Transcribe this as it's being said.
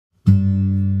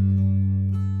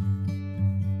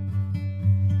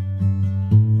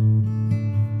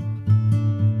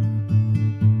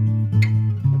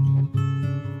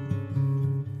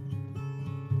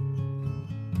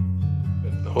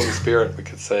Spirit, we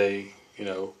could say,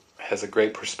 has a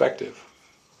great perspective,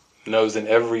 knows in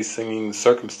every singing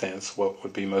circumstance what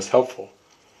would be most helpful.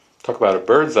 Talk about a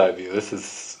bird's eye view. This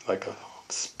is like a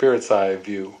Spirit's eye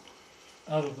view.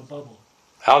 Out of the bubble.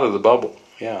 Out of the bubble,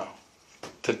 yeah.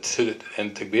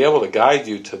 And to be able to guide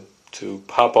you to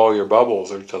pop all your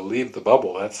bubbles or to leave the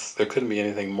bubble, there couldn't be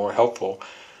anything more helpful.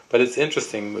 But it's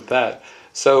interesting with that.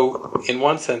 So in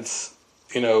one sense,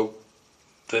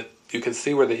 that you can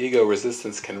see where the ego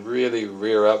resistance can really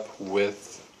rear up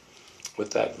with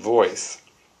that voice.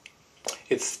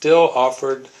 It's still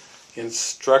offered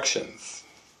instructions.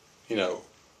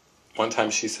 One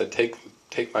time she said,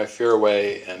 take my fear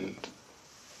away, and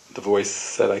the voice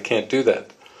said, I can't do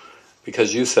that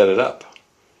because you set it up,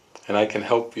 and I can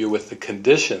help you with the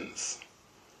conditions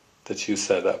that you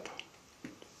set up.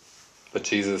 But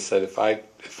Jesus said, if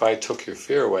I took your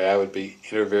fear away, I would be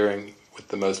interfering with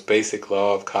the most basic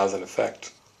law of cause and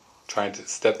effect, trying to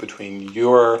step between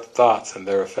your thoughts and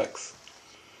their effects.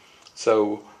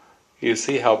 So you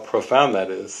see how profound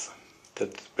that is,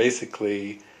 that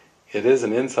basically it is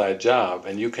an inside job,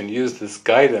 and you can use this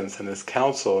guidance and this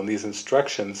counsel and these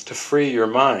instructions to free your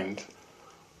mind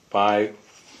by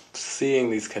seeing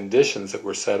these conditions that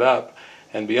were set up,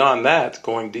 and beyond that,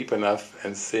 going deep enough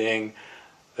and seeing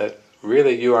that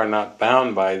really you are not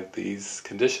bound by these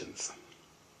conditions.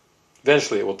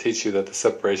 Eventually it will teach you that the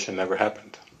separation never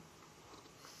happened.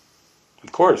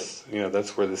 Of course,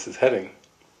 that's where this is heading.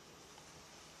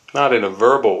 Not in a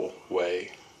verbal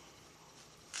way,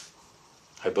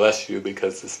 I bless you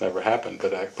because this never happened,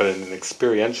 but in an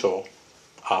experiential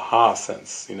aha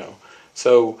sense,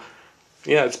 So,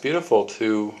 it's beautiful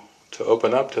to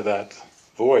open up to that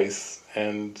voice,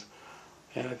 and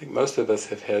I think most of us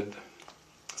have had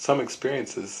some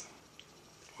experiences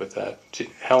with that.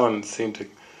 Helen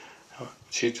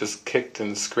she just kicked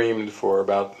and screamed for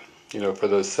about, for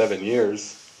those 7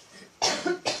 years,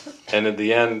 and at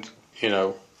the end,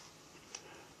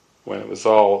 when it was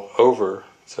all over,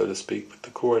 so to speak, with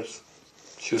the course,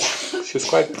 she was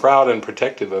quite proud and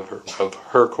protective of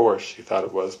her course. She thought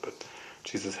it was, but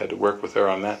Jesus had to work with her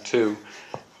on that too.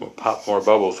 We'll pop more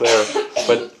bubbles there.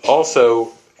 But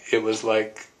also, it was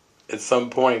like at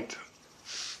some point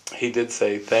he did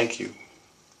say, "Thank you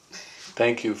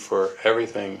for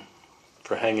everything,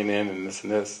 for hanging in and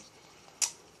this."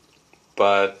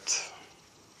 But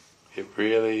it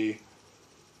really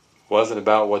wasn't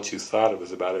about what you thought it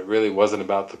was about. It really wasn't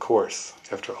about the course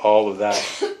after all of that.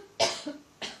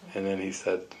 And then he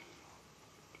said,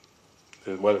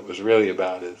 what it was really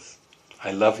about is,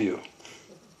 I love you.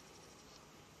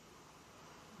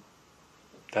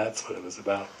 That's what it was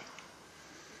about.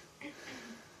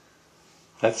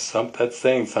 That's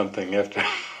saying something after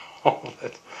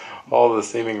all the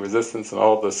seeming resistance and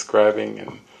all the scribing,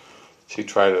 and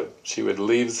she would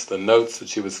leave the notes that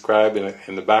she would scribe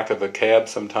in the back of a cab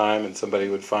sometime, and somebody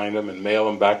would find them and mail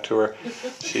them back to her.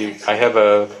 We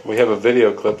have a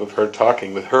video clip of her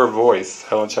talking with her voice,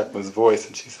 Helen Schucmann's voice,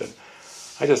 and she said,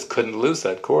 I just couldn't lose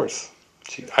that course.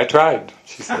 I tried,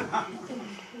 she said.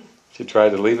 She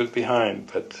tried to leave it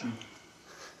behind, but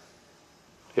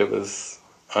it was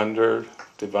under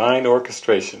divine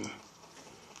orchestration.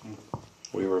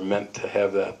 We were meant to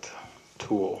have that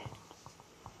tool.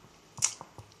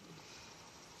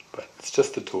 But it's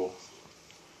just a tool.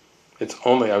 It's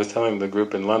only, I was telling the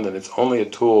group in London, it's only a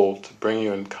tool to bring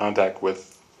you in contact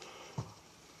with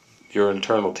your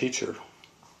internal teacher.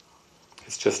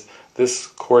 It's just, this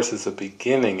course is a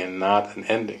beginning and not an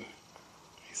ending,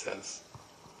 he says.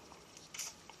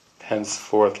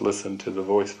 Henceforth listen to the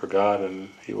voice for God, and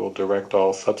he will direct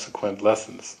all subsequent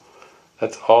lessons.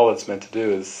 That's all it's meant to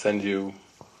do, is send you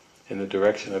in the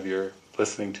direction of your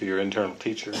listening to your internal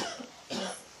teacher.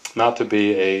 Not to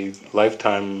be a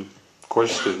lifetime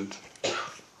course student,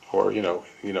 or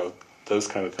those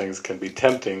kind of things can be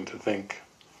tempting to think.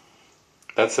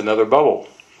 That's another bubble.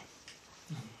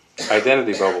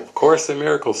 Identity bubble. Course in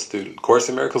Miracles student, Course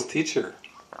in Miracles teacher.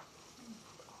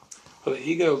 Well, the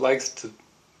ego likes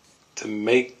to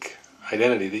make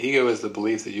identity. The ego is the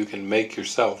belief that you can make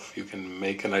yourself. You can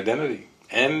make an identity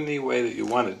any way that you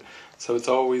want it. So it's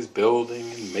always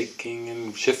building and making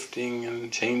and shifting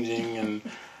and changing and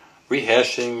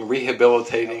rehashing,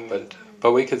 rehabilitating.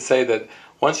 But we could say that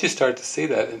once you start to see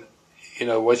that,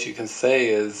 what you can say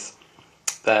is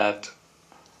that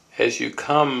as you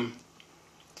come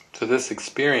to this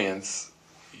experience,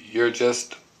 you're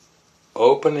just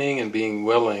opening and being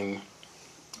willing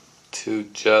to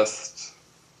just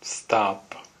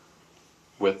stop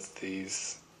with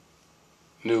these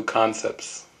new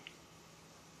concepts.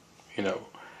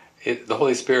 The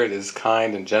Holy Spirit is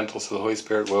kind and gentle, so the Holy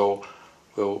Spirit will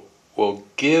will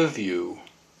give you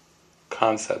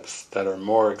concepts that are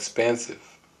more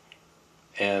expansive.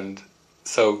 And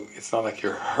so it's not like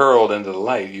you're hurled into the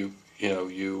light. You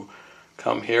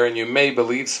come here and you may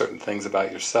believe certain things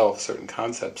about yourself, certain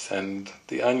concepts, and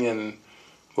the onion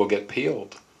will get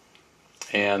peeled.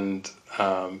 And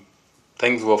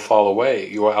things will fall away.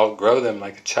 You will outgrow them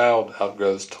like a child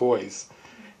outgrows toys.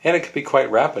 And it could be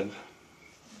quite rapid.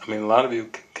 I mean, a lot of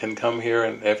you can come here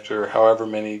and after however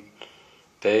many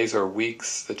days or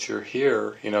weeks that you're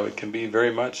here, it can be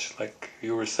very much like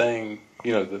you were saying,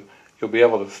 you'll be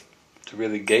able to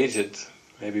really gauge it.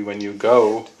 Maybe when you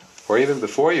go, or even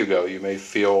before you go, you may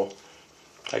feel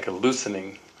like a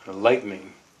loosening, a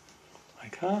lightening.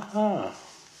 Like, a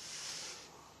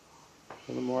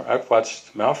little more. I've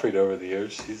watched Malfred over the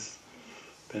years. He's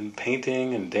been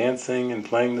painting and dancing and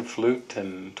playing the flute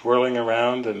and twirling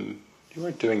around, and you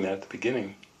weren't doing that at the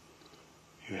beginning.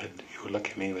 You would look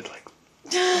at me with like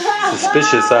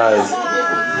suspicious eyes.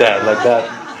 Dad, like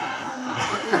that.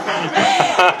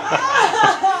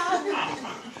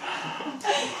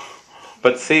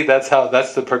 But see, that's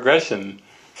the progression.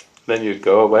 Then you'd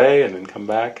go away and then come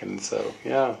back, and so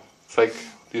it's like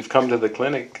you've come to the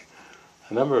clinic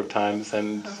a number of times,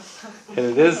 and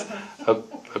it is a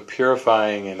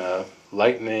purifying and a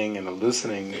lightening and a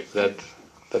loosening that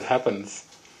happens,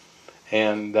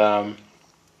 and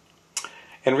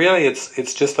really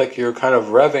it's just like you're kind of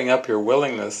revving up your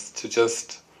willingness to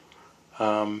just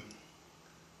come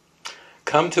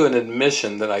to an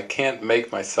admission that I can't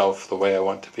make myself the way I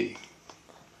want to be.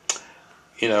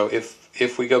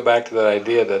 If we go back to that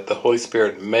idea that the Holy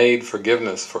Spirit made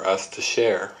forgiveness for us to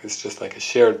share, it's just like a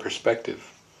shared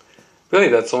perspective. Really,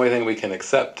 that's the only thing we can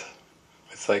accept.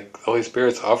 It's like the Holy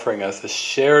Spirit's offering us a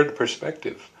shared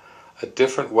perspective, a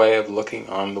different way of looking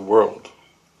on the world,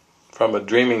 from a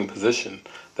dreaming position.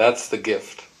 That's the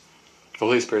gift. The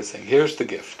Holy Spirit's saying, here's the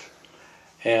gift.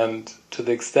 And to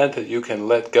the extent that you can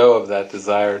let go of that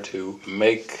desire to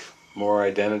make more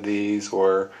identities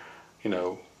or,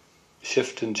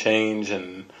 shift and change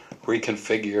and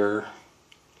reconfigure,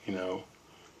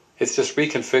 it's just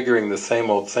reconfiguring the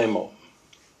same old,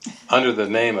 under the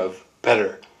name of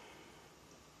better.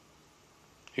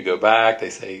 You go back,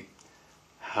 they say,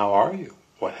 how are you?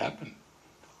 What happened?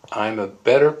 I'm a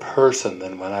better person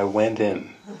than when I went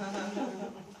in.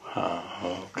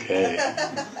 Okay.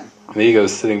 And the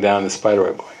ego's sitting down in the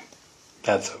spiderweb going,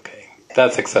 that's okay.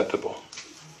 That's acceptable.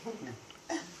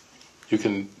 You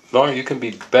can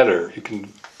be better. You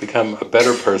can become a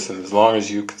better person as long as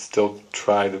you can still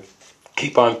try to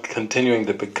keep on continuing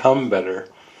to become better.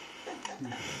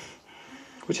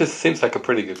 Which seems like a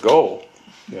pretty good goal.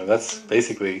 That's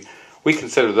basically, we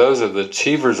consider those are the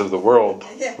achievers of the world,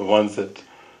 the ones that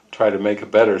try to make a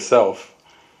better self.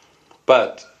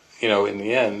 But, in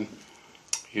the end,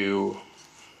 you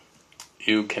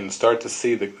can start to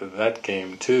see that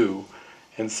game too.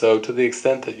 And so to the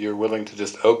extent that you're willing to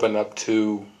just open up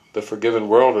to the forgiven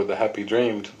world or the happy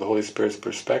dream, to the Holy Spirit's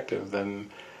perspective, then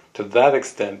to that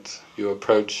extent you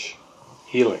approach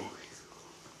healing.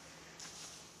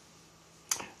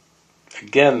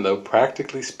 Again, though,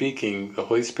 practically speaking, the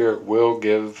Holy Spirit will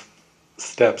give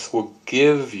steps, will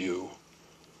give you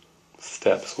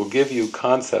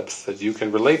concepts that you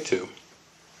can relate to.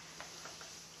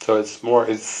 So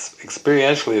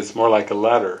experientially it's more like a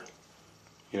ladder.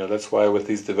 That's why with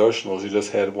these devotionals, you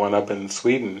just had one up in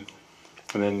Sweden,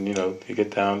 and then, you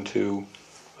get down to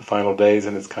the final days,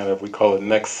 and it's kind of, we call it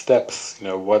next steps.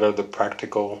 What are the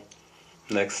practical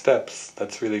next steps?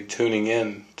 That's really tuning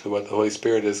in to what the Holy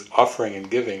Spirit is offering and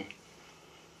giving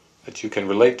that you can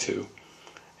relate to.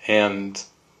 And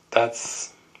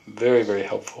that's very, very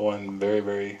helpful and very,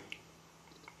 very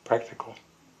practical.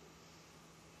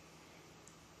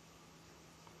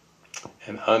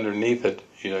 And underneath it,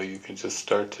 you can just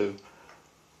start to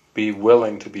be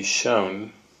willing to be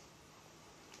shown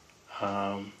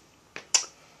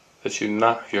that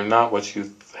you're not what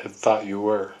you had thought you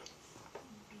were.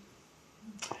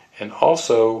 And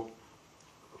also,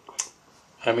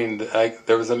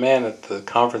 there was a man at the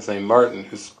conference named Martin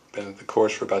who's been at the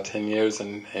course for about 10 years,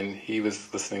 and he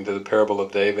was listening to the parable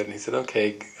of David, and he said,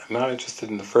 okay, I'm not interested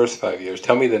in the first 5 years,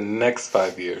 tell me the next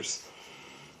 5 years.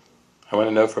 I want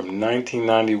to know from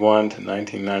 1991 to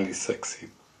 1996. He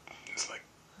was like,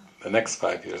 the next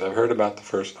 5 years. I've heard about the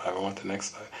first 5, I want the next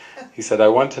 5. He said, I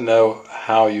want to know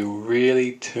how you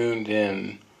really tuned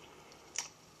in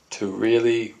to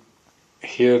really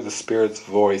hear the Spirit's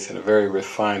voice in a very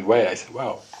refined way. I said,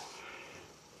 wow.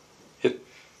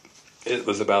 It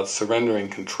was about surrendering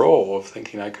control of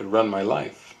thinking I could run my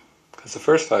life. Because the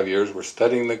first 5 years were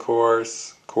studying the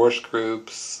course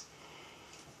groups,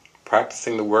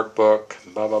 practicing the workbook,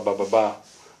 blah, blah, blah, blah, blah.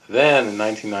 Then in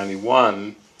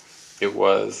 1991, it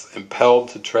was impelled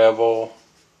to travel.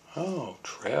 Oh,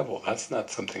 travel, that's not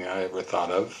something I ever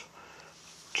thought of.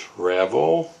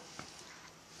 Travel,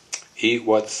 eat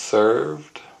what's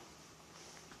served,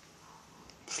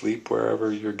 sleep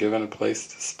wherever you're given a place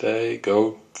to stay,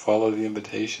 go follow the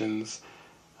invitations,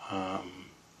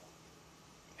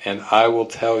 and I will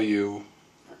tell you,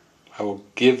 I will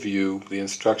give you the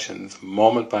instructions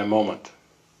moment by moment.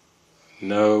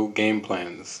 No game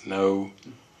plans, no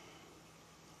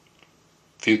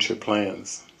future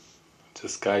plans.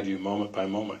 Just guide you moment by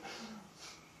moment.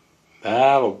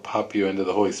 That'll pop you into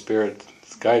the Holy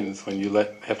Spirit's guidance when you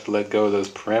have to let go of those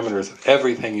parameters of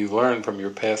everything you learned from your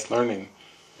past learning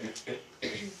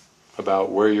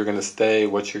about where you're going to stay,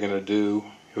 what you're going to do,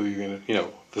 who you're going to,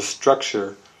 the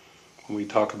structure. When we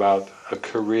talk about a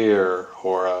career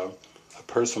or a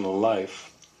personal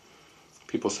life,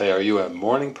 people say, are you a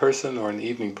morning person or an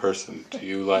evening person? Are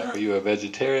you a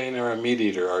vegetarian or a meat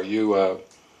eater? Are you a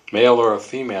male or a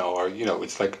female? Or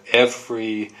it's like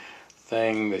everything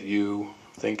that you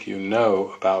think you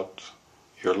know about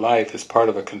your life is part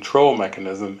of a control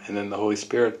mechanism, and then the Holy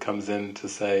Spirit comes in to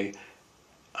say,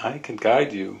 I can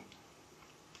guide you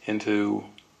into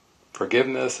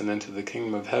forgiveness and into the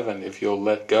kingdom of heaven if you'll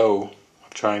let go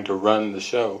of trying to run the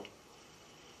show.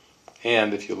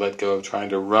 And if you let go of trying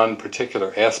to run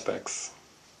particular aspects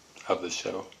of the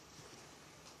show.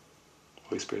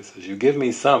 Holy Spirit says, you give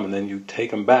me some and then you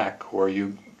take them back, or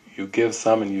you give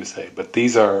some and you say, but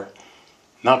these are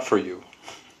not for you.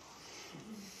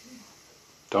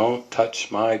 Don't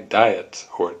touch my diet,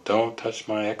 or don't touch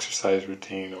my exercise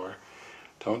routine, or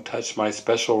don't touch my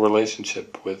special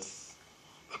relationship with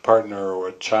a partner or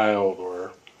a child or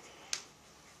a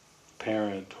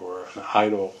parent or an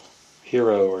idol,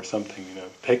 hero or something,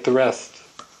 take the rest.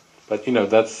 But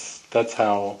that's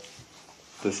how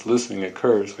this loosening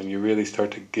occurs, when you really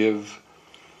start to give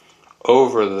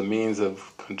over the means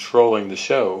of controlling the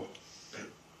show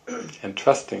and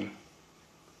trusting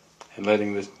and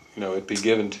letting this, it be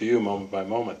given to you moment by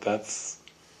moment.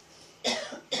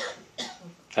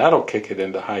 That'll kick it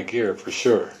into high gear for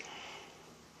sure.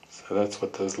 So that's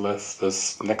what those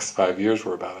next 5 years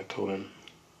were about. I told him,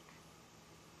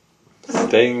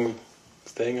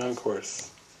 staying on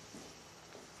course,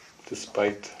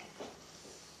 despite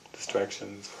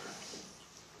distractions or